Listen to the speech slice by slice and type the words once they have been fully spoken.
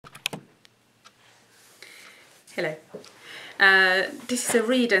Hello. This is a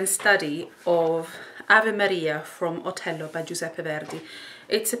read and study of Ave Maria from Otello by Giuseppe Verdi.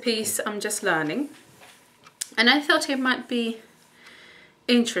 It's a piece I'm just learning, and I thought it might be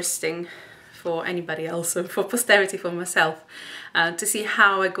interesting for anybody else, or for posterity, for myself, to see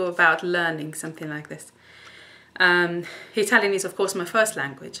how I go about learning something like this. Italian is of course my first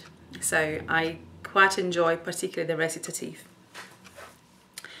language, so I quite enjoy particularly the recitative.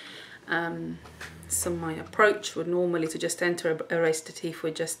 So my approach would normally to just enter a recitative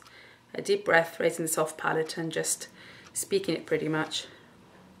with just a deep breath, raising the soft palate and just speaking it pretty much.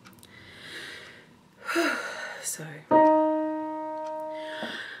 So,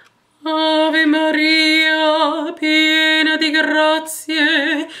 Ave Maria, piena di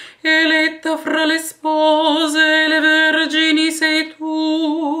grazie, eletta fra le spose, le vergini sei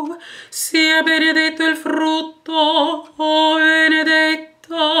tu, sia benedetto il frutto, o benedetta,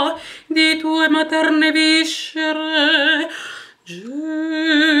 di tue materne viscere,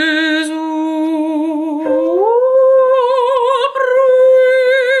 Gesù.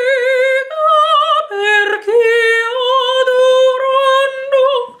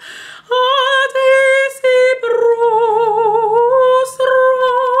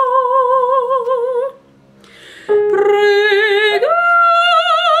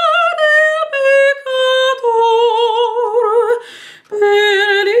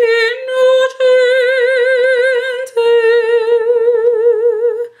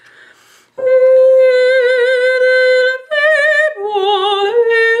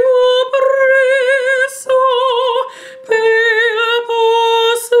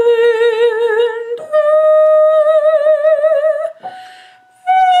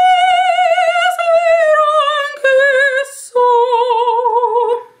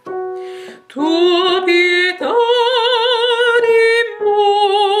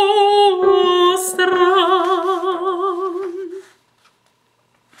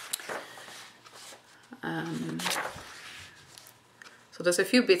 So there's a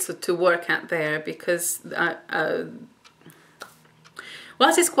few bits to work at there, because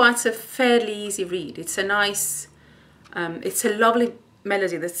whilst it's quite a fairly easy read, it's a nice, it's a lovely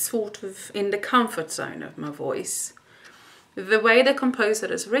melody that's sort of in the comfort zone of my voice. The way the composer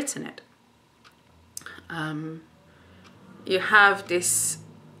has written it, you have this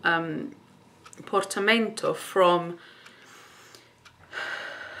portamento from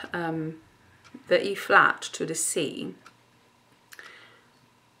the E flat to the C,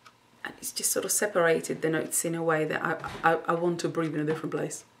 and it's just sort of separated the notes in a way that I want to breathe in a different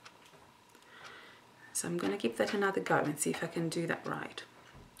place. So I'm going to give that another go and see if I can do that right,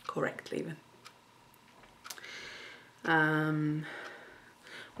 correctly even.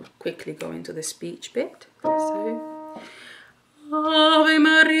 We'll quickly go into the speech bit. So, Ave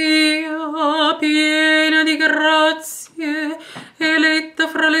Maria, piena di grazie, eletta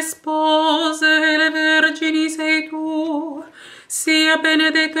fra le spose, le vergini sei tu, sia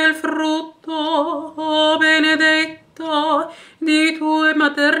benedetto il frutto, o benedetta, di tue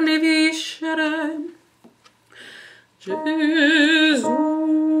materne viscere, Gesù.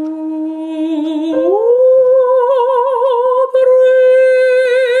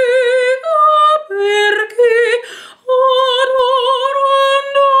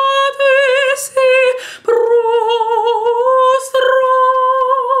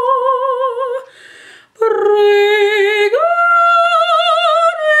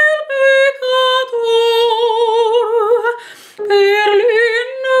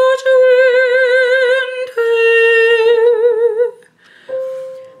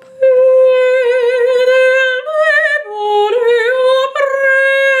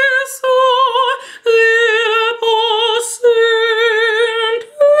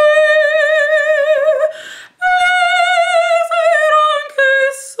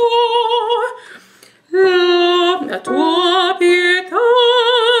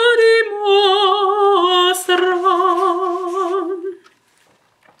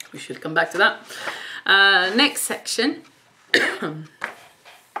 We should come back to that. Next section.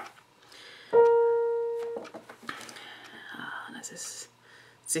 There's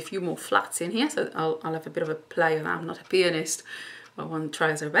a few more flats in here, so I'll have a bit of a play. I'm not a pianist, but one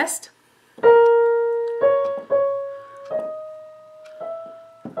tries her best.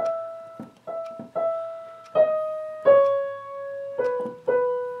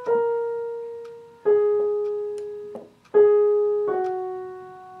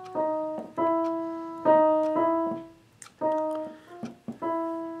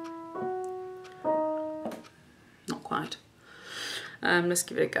 Quite. Let's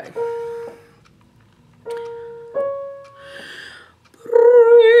give it a go. Prego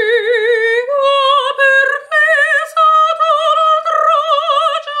perché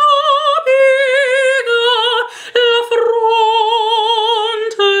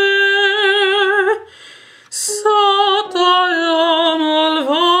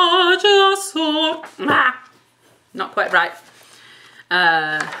not quite right.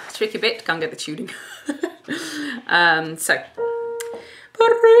 Tricky bit, can't get the tuning. So.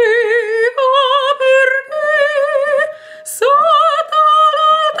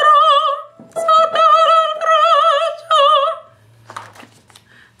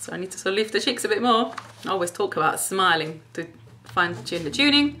 So I need to sort of lift the cheeks a bit more. I always talk about smiling to fine tune the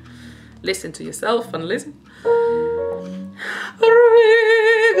tuning. Listen to yourself and listen.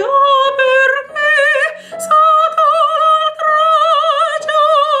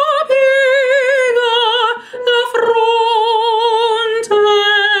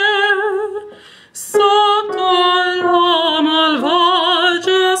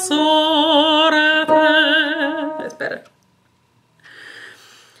 That's better.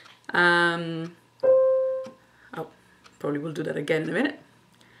 Oh, probably will do that again in a minute.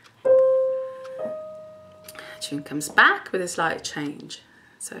 Tune comes back with a slight change.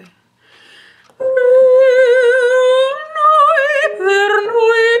 So.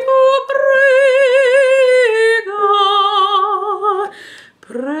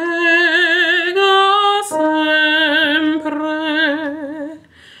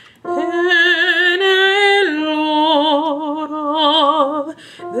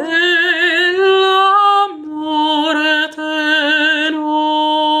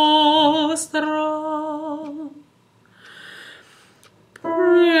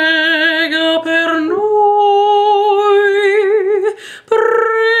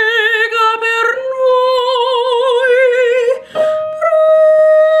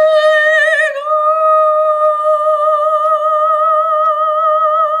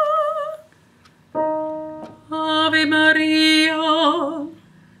 Ave Maria,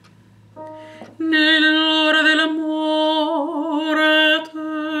 nell'ora dell'amore te.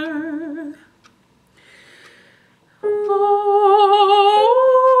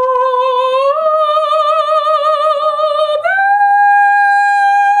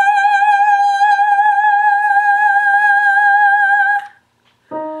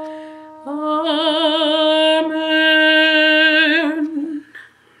 Amen.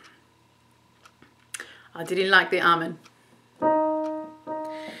 I didn't like the amen.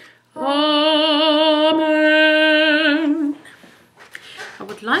 Amen. I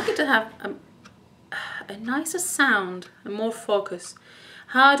would like it to have a nicer sound and more focus.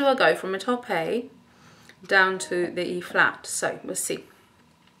 How do I go from a top A down to the E flat? So we'll see.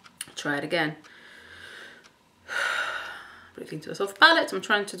 Try it again. Breathe into the soft palate. I'm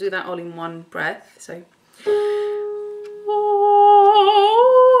trying to do that all in one breath. So.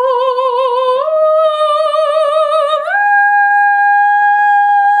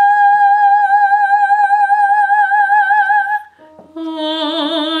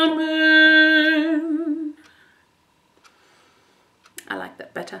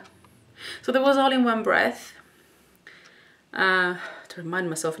 So that was all in one breath, to remind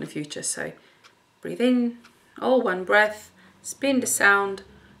myself in the future. So breathe in, all one breath, spin the sound,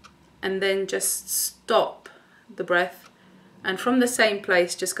 and then just stop the breath. And from the same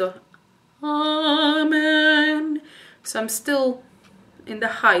place, just go, Amen. So I'm still in the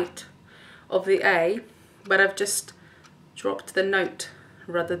height of the A, but I've just dropped the note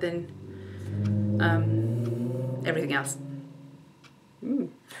rather than everything else.